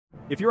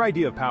If your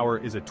idea of power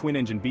is a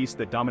twin-engine beast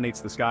that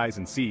dominates the skies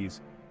and seas,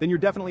 then you're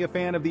definitely a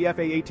fan of the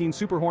FA-18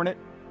 Super Hornet.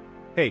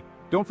 Hey,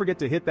 don't forget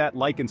to hit that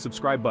like and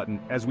subscribe button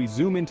as we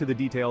zoom into the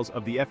details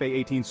of the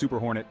FA-18 Super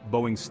Hornet,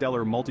 Boeing's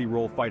stellar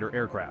multi-role fighter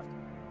aircraft.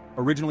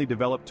 Originally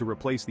developed to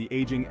replace the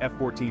aging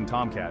F-14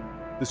 Tomcat,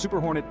 the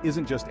Super Hornet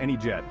isn't just any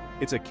jet,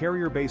 it's a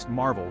carrier-based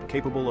marvel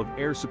capable of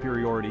air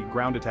superiority,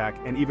 ground attack,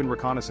 and even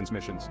reconnaissance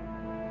missions.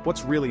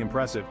 What's really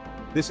impressive,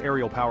 this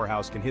aerial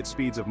powerhouse can hit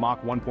speeds of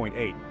Mach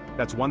 1.8,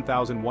 that's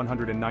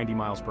 1,190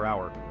 miles per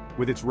hour.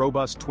 With its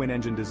robust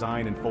twin-engine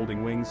design and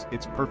folding wings,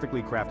 it's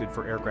perfectly crafted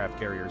for aircraft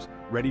carriers,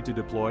 ready to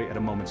deploy at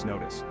a moment's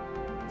notice.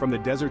 From the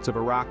deserts of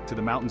Iraq to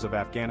the mountains of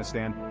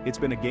Afghanistan, it's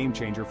been a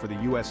game-changer for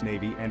the US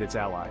Navy and its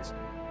allies.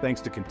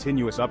 Thanks to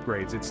continuous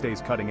upgrades, it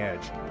stays cutting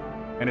edge.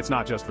 And it's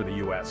not just for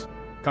the US.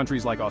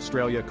 Countries like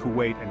Australia,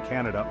 Kuwait, and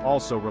Canada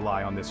also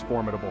rely on this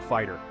formidable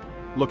fighter.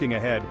 Looking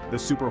ahead, the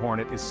Super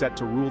Hornet is set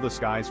to rule the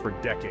skies for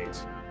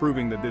decades,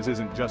 proving that this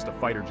isn't just a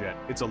fighter jet,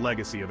 it's a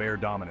legacy of air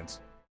dominance.